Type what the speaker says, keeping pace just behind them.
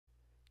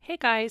Hey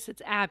guys,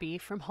 it's Abby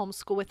from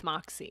Homeschool with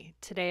Moxie.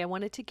 Today I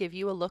wanted to give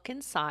you a look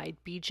inside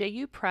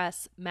BJU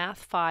Press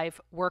Math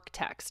 5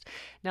 Worktext.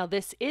 Now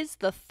this is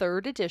the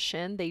third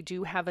edition. They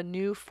do have a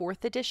new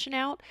fourth edition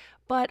out,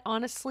 but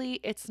honestly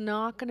it's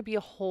not going to be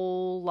a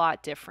whole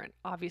lot different.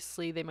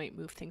 Obviously they might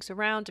move things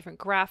around, different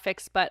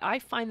graphics, but I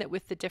find that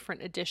with the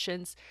different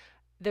editions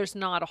there's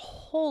not a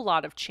whole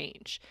lot of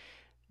change.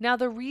 Now,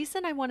 the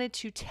reason I wanted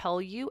to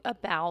tell you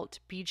about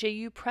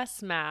BJU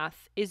Press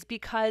Math is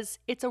because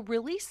it's a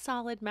really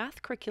solid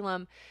math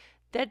curriculum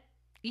that,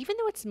 even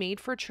though it's made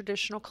for a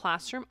traditional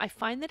classroom, I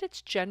find that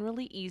it's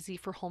generally easy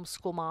for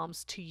homeschool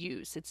moms to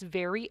use. It's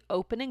very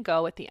open and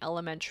go at the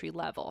elementary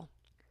level.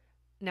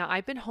 Now,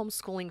 I've been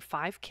homeschooling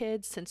 5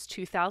 kids since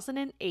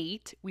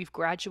 2008. We've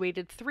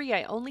graduated 3.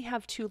 I only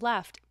have 2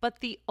 left.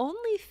 But the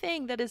only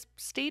thing that has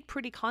stayed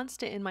pretty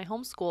constant in my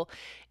homeschool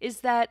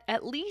is that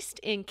at least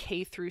in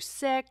K through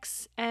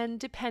 6 and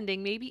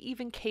depending, maybe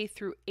even K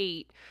through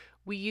 8,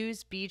 we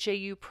use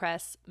BJU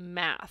Press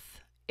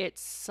Math.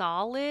 It's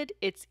solid,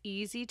 it's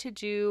easy to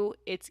do,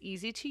 it's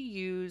easy to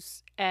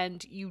use,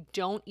 and you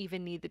don't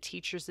even need the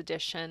teacher's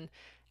edition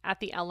at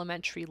the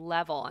elementary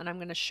level, and I'm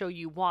going to show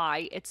you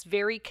why. It's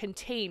very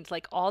contained,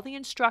 like all the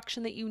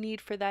instruction that you need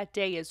for that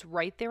day is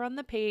right there on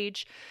the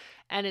page,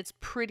 and it's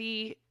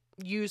pretty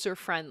user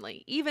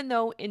friendly. Even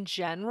though in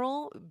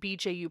general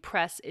BJU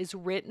Press is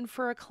written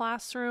for a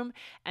classroom,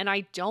 and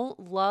I don't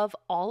love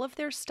all of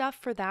their stuff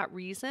for that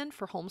reason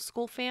for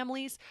homeschool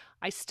families,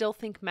 I still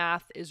think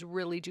math is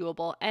really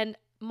doable. And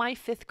my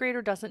 5th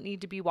grader doesn't need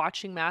to be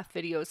watching math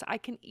videos. I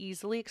can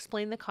easily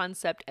explain the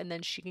concept and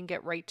then she can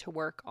get right to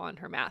work on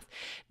her math.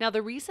 Now,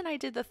 the reason I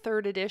did the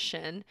 3rd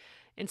edition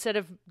instead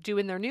of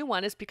doing their new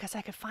one is because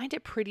I could find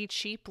it pretty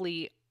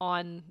cheaply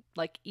on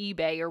like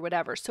eBay or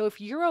whatever. So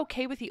if you're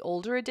okay with the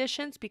older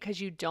editions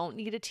because you don't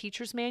need a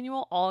teacher's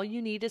manual, all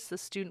you need is the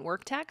student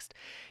work text,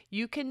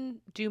 you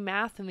can do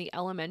math in the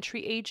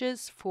elementary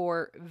ages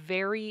for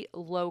very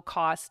low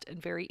cost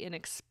and very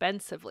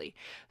inexpensively.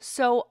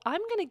 So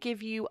I'm going to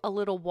give you a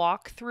little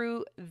walk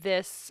through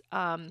this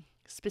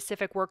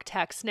specific work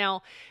text.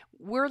 Now,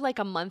 we're like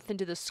a month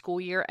into the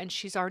school year and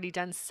she's already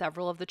done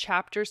several of the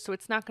chapters, so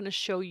it's not going to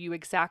show you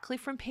exactly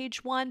from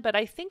page 1, but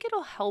I think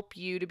it'll help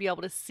you to be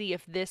able to see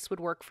if this would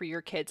work for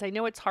your kids. I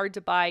know it's hard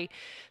to buy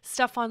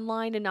stuff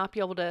online and not be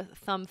able to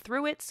thumb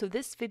through it, so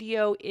this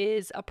video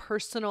is a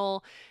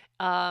personal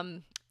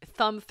thumb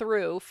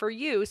through for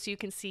you so you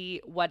can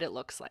see what it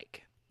looks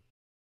like.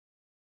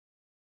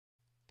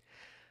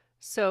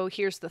 So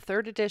here's the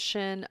 3rd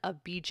edition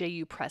of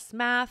BJU Press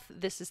Math.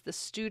 This is the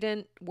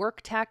student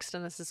work text,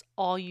 and this is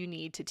all you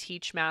need to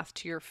teach math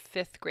to your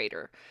 5th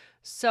grader.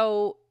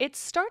 So it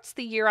starts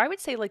the year, I would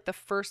say like the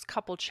first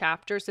couple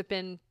chapters have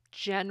been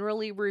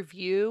generally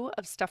review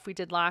of stuff we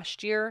did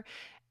last year.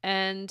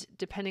 And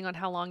depending on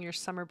how long your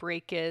summer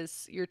break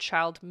is, your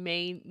child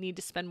may need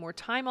to spend more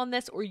time on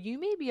this, or you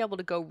may be able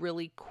to go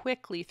really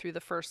quickly through the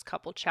first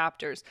couple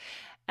chapters.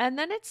 And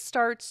then it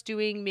starts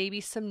doing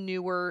maybe some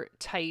newer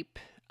type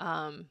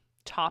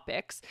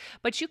topics,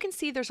 but you can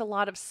see there's a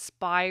lot of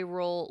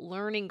spiral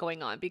learning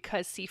going on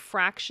because see,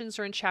 fractions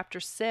are in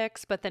chapter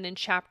 6, but then in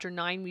chapter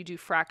 9 we do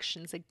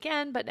fractions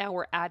again, but now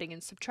we're adding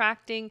and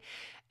subtracting,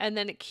 and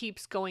then it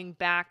keeps going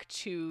back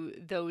to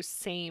those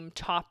same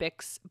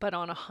topics but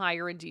on a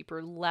higher and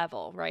deeper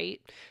level, right?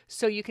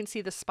 So you can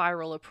see the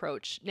spiral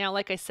approach. Now,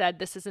 like I said,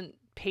 this isn't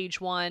page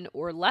 1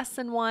 or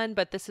lesson 1,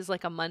 but this is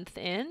like a month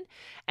in,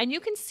 and you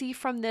can see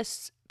from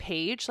this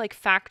page, like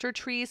factor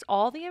trees,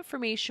 all the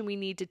information we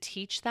need to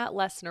teach that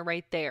lesson are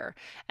right there.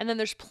 And then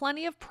there's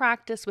plenty of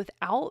practice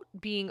without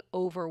being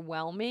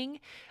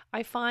overwhelming.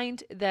 I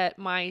find that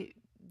my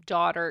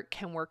daughter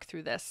can work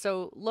through this.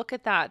 So look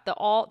at that. The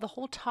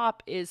whole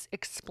top is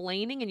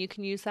explaining, and you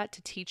can use that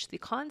to teach the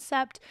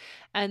concept.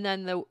 And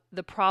then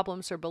the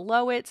problems are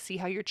below it. See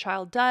how your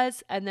child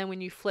does. And then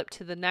when you flip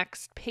to the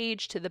next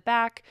page to the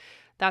back,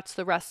 that's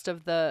the rest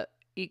of the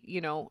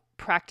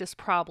practice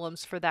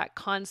problems for that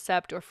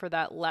concept or for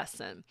that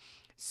lesson.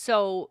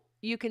 So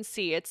you can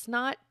see it's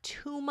not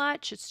too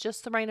much, it's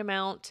just the right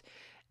amount.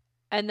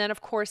 And then,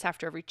 of course,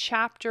 after every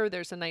chapter,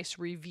 there's a nice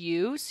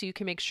review so you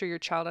can make sure your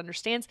child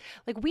understands.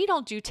 Like, we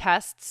don't do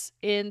tests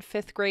in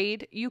 5th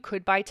grade. You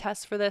could buy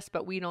tests for this,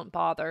 but we don't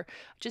bother.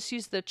 Just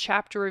use the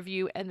chapter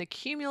review and the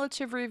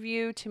cumulative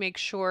review to make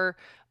sure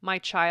my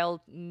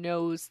child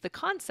knows the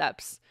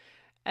concepts.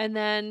 And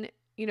then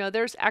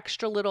there's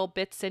extra little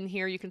bits in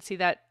here. You can see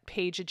that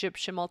page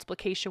Egyptian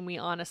multiplication. We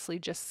honestly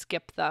just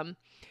skip them.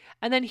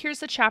 And then here's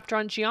the chapter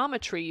on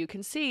geometry. You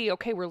can see,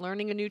 okay, we're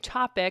learning a new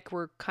topic.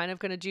 We're kind of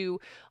going to do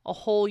a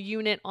whole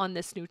unit on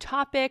this new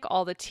topic.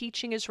 All the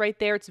teaching is right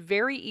there. It's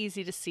very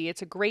easy to see.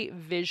 It's a great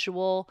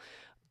visual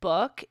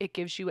book. It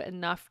gives you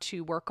enough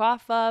to work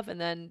off of,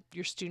 and then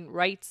your student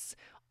writes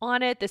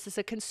on it. This is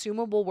a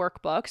consumable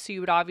workbook, so you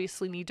would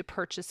obviously need to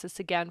purchase this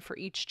again for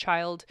each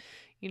child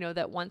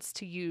that wants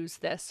to use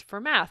this for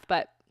math,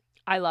 but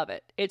I love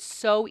it. It's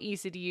so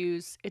easy to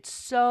use. It's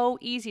so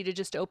easy to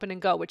just open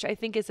and go, which I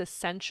think is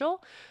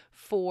essential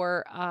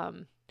for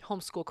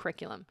homeschool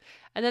curriculum.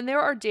 And then there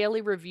are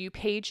daily review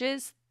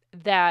pages.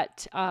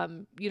 that,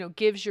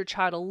 gives your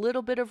child a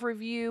little bit of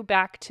review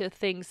back to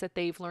things that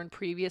they've learned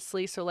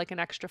previously. So like an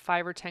extra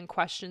 5 or 10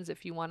 questions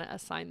if you want to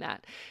assign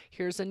that.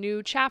 Here's a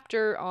new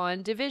chapter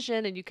on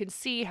division, and you can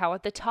see how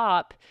at the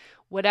top,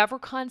 whatever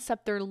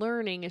concept they're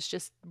learning is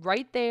just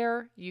right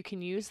there. You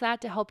can use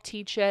that to help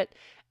teach it,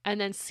 and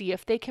then see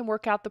if they can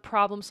work out the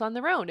problems on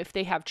their own. If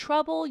they have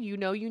trouble, you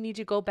need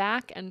to go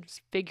back and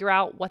figure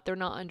out what they're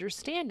not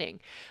understanding.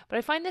 But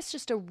I find this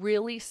just a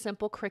really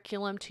simple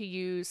curriculum to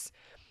use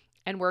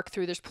and work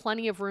through. There's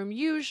plenty of room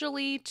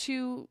usually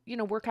to,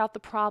 work out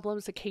the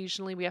problems.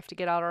 Occasionally we have to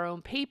get out our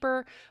own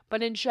paper,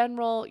 but in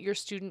general, your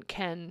student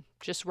can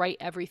just write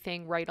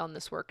everything right on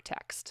this work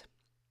text.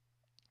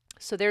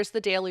 So there's the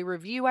daily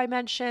review I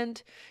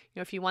mentioned.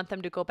 If you want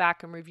them to go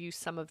back and review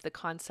some of the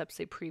concepts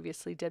they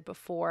previously did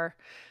before.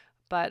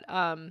 But,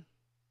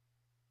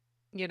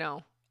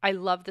 I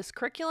love this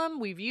curriculum.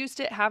 We've used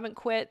it, haven't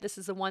quit. This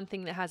is the one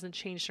thing that hasn't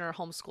changed in our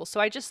homeschool.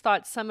 So I just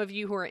thought some of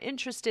you who are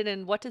interested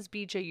in what does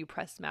BJU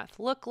Press Math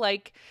look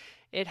like,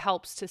 it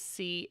helps to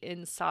see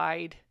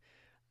inside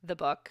the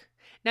book.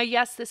 Now,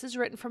 yes, this is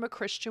written from a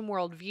Christian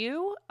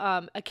worldview.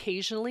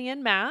 Occasionally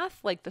in math,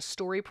 like the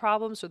story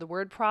problems or the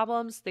word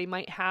problems, they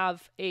might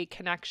have a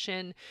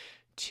connection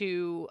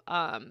to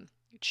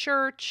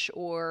church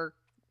or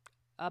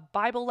a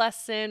Bible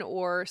lesson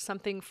or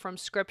something from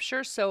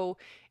scripture. So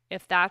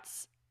if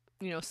that's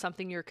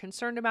something you're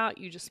concerned about,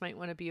 you just might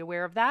want to be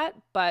aware of that.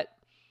 But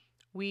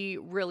we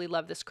really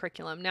love this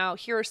curriculum. Now,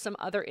 here are some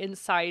other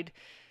inside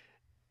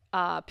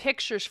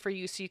pictures for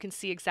you so you can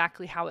see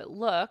exactly how it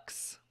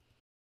looks.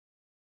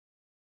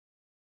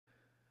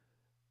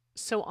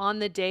 So on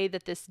the day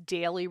that this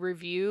daily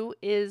review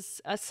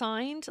is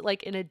assigned,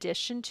 like in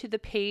addition to the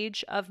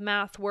page of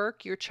math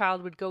work, your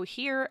child would go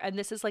here, and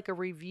this is like a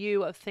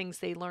review of things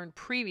they learned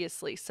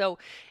previously. So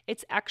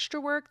it's extra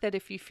work that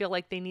if you feel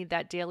like they need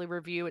that daily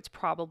review, it's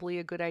probably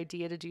a good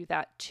idea to do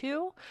that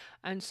too.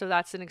 And so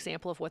that's an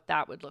example of what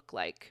that would look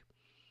like.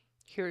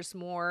 Here's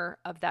more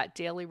of that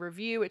daily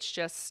review. It's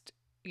just,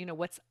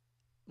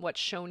 what's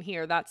shown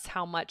here. That's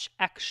how much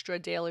extra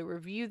daily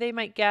review they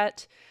might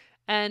get.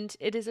 And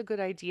it is a good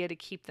idea to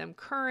keep them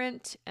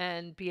current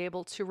and be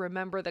able to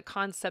remember the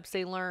concepts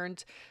they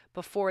learned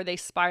before they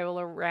spiral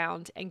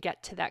around and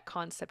get to that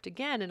concept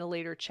again in a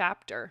later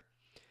chapter.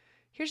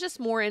 Here's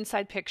just more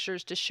inside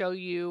pictures to show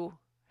you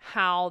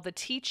how the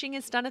teaching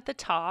is done at the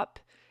top.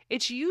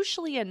 It's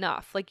usually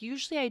enough. Like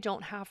usually I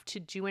don't have to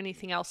do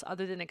anything else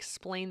other than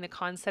explain the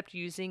concept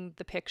using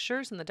the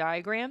pictures and the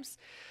diagrams.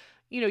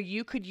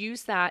 You could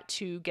use that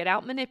to get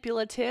out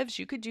manipulatives.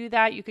 You could do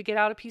that. You could get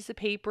out a piece of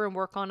paper and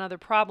work on other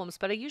problems.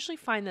 But I usually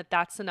find that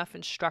that's enough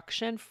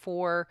instruction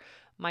for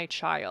my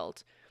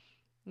child,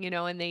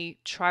 and they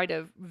try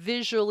to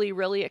visually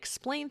really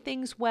explain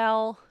things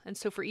well. And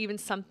so for even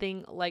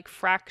something like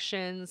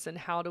fractions and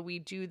how do we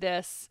do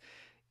this,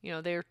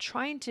 they're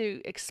trying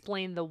to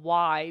explain the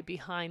why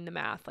behind the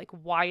math. Like,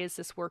 why is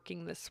this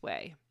working this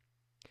way?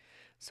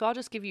 So I'll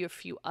just give you a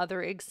few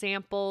other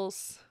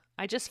examples.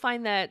 I just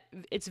find that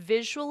it's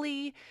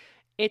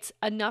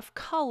enough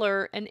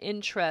color and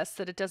interest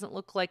that it doesn't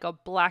look like a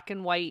black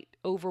and white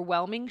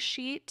overwhelming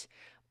sheet,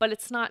 but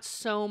it's not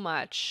so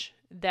much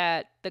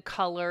that the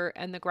color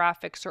and the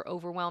graphics are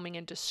overwhelming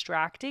and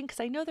distracting, because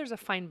I know there's a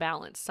fine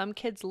balance. Some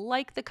kids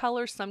like the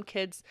color, some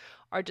kids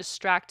are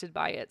distracted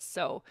by it.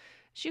 So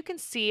as you can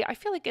see, I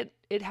feel like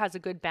it has a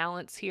good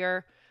balance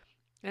here.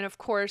 And of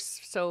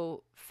course,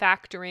 so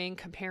factoring,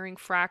 comparing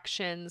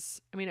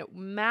fractions, it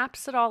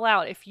maps it all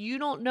out. If you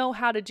don't know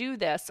how to do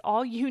this,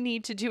 all you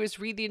need to do is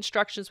read the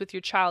instructions with your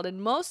child. And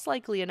most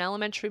likely in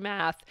elementary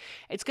math,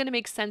 it's going to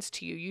make sense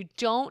to you. You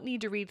don't need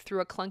to read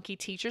through a clunky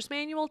teacher's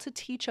manual to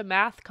teach a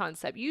math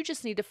concept. You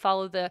just need to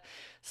follow the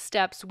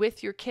steps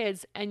with your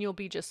kids and you'll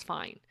be just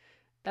fine.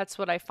 That's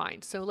what I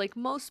find. So like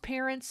most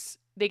parents,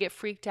 they get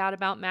freaked out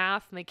about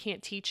math and they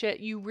can't teach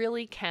it. You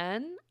really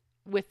can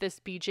with this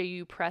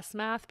BJU Press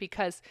Math,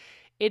 because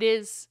it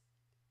is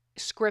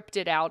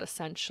scripted out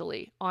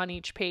essentially on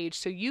each page.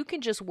 So you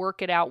can just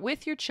work it out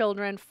with your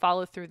children,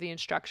 follow through the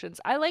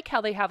instructions. I like how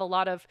they have a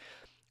lot of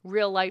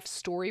real life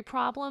story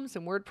problems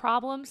and word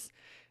problems,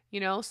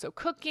 so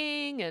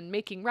cooking and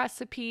making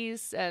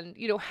recipes and,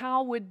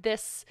 how would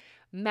this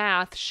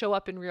math show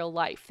up in real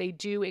life? They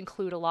do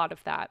include a lot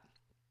of that.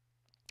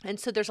 And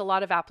so there's a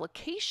lot of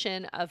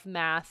application of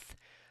math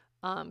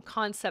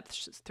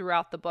concepts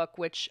throughout the book,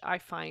 which I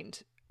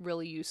find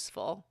really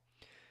useful.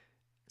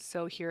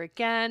 So here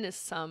again is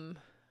some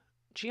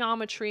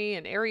geometry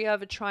and area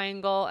of a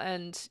triangle,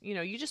 and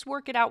you just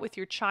work it out with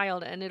your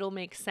child and it'll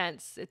make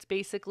sense. It's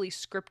basically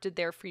scripted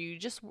there for you.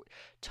 Just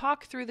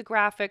talk through the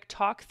graphic,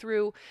 talk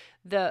through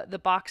the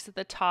box at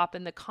the top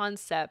and the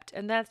concept,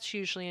 and that's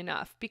usually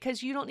enough,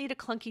 because you don't need a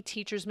clunky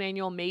teacher's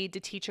manual made to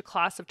teach a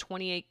class of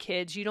 28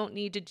 kids. You don't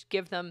need to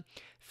give them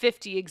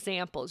 50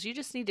 examples. You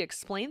just need to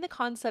explain the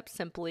concept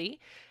simply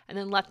and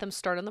then let them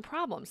start on the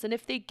problems. And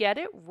if they get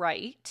it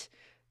right,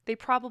 they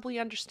probably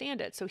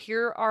understand it. So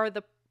here are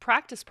the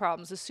practice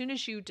problems. As soon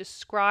as you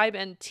describe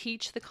and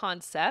teach the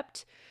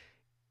concept,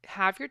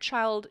 have your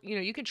child,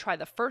 you can try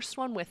the first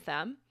one with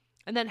them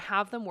and then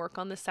have them work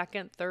on the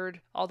second,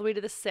 third, all the way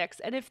to the sixth.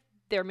 And if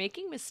they're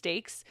making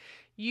mistakes,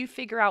 you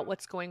figure out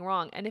what's going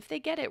wrong. And if they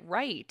get it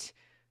right,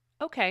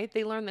 okay,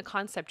 they learn the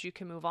concept, you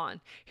can move on.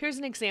 Here's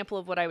an example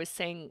of what I was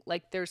saying.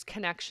 Like there's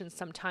connections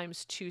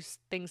sometimes to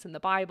things in the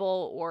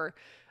Bible or,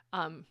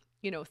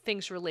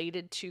 things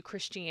related to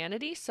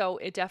Christianity. So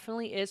it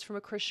definitely is from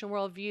a Christian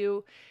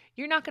worldview.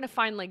 You're not going to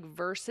find like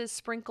verses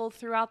sprinkled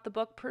throughout the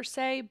book per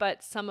se,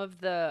 but some of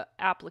the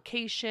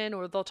application,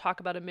 or they'll talk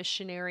about a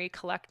missionary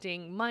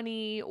collecting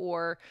money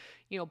or,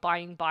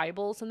 buying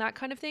Bibles and that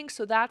kind of thing.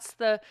 So that's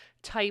the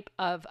type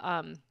of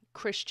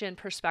Christian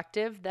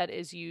perspective that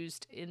is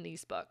used in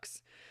these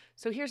books.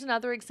 So here's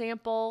another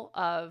example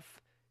of,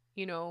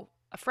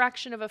 a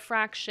fraction of a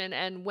fraction.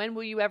 And when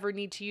will you ever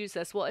need to use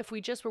this? Well, if we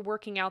just were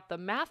working out the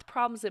math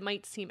problems, it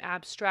might seem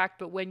abstract,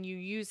 but when you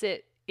use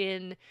it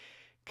in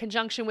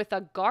conjunction with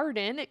a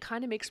garden, it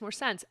kind of makes more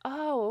sense.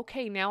 Oh,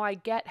 okay, now I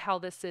get how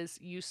this is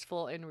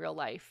useful in real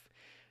life.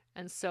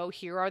 And so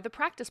here are the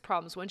practice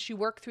problems. Once you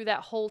work through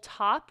that whole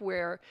top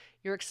where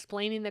you're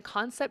explaining the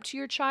concept to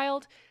your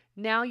child,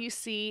 now you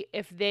see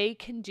if they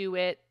can do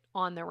it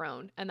on their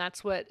own. And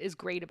that's what is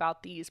great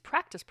about these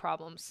practice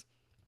problems.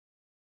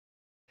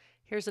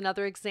 Here's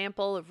another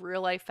example of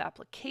real life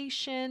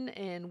application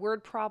in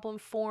word problem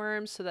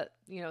form so that,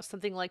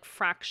 something like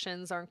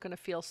fractions aren't going to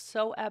feel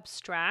so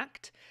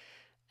abstract.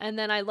 And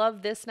then I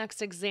love this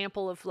next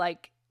example of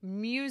like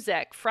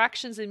music,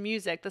 fractions in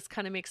music. This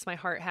kind of makes my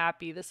heart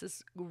happy. This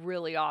is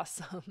really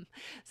awesome.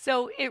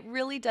 So it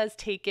really does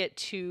take it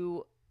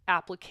to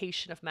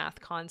application of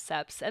math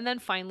concepts. And then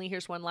finally,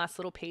 here's one last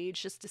little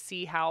page just to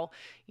see how,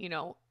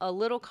 a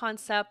little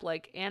concept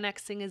like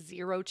annexing a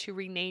zero to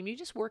rename, you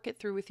just work it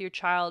through with your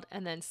child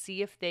and then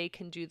see if they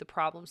can do the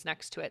problems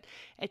next to it.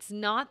 It's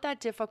not that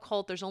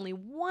difficult. There's only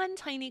one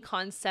tiny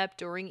concept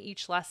during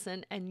each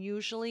lesson, and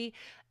usually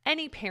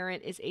any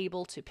parent is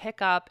able to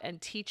pick up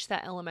and teach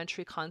that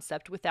elementary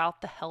concept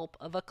without the help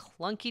of a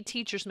clunky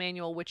teacher's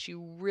manual, which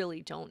you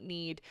really don't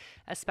need,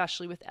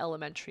 especially with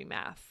elementary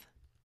math.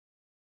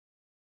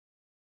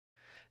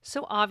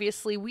 So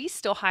obviously, we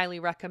still highly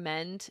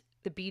recommend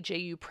the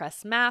BJU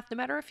Press Math, no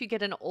matter if you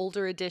get an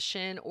older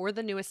edition or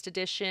the newest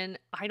edition.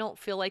 I don't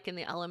feel like in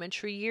the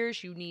elementary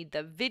years you need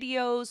the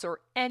videos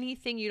or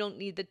anything. You don't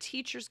need the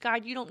teacher's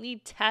guide. You don't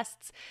need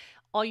tests.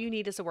 All you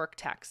need is a work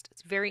text.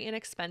 It's very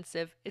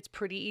inexpensive. It's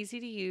pretty easy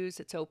to use.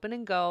 It's open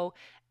and go.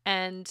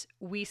 And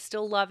we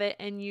still love it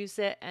and use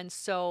it. And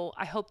so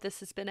I hope this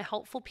has been a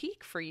helpful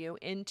peek for you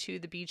into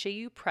the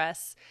BJU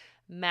Press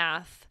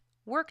Math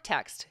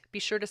Worktext. Be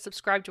sure to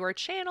subscribe to our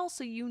channel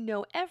so you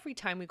know every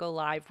time we go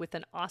live with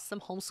an awesome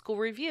homeschool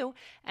review.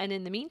 And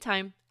in the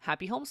meantime,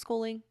 happy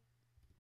homeschooling.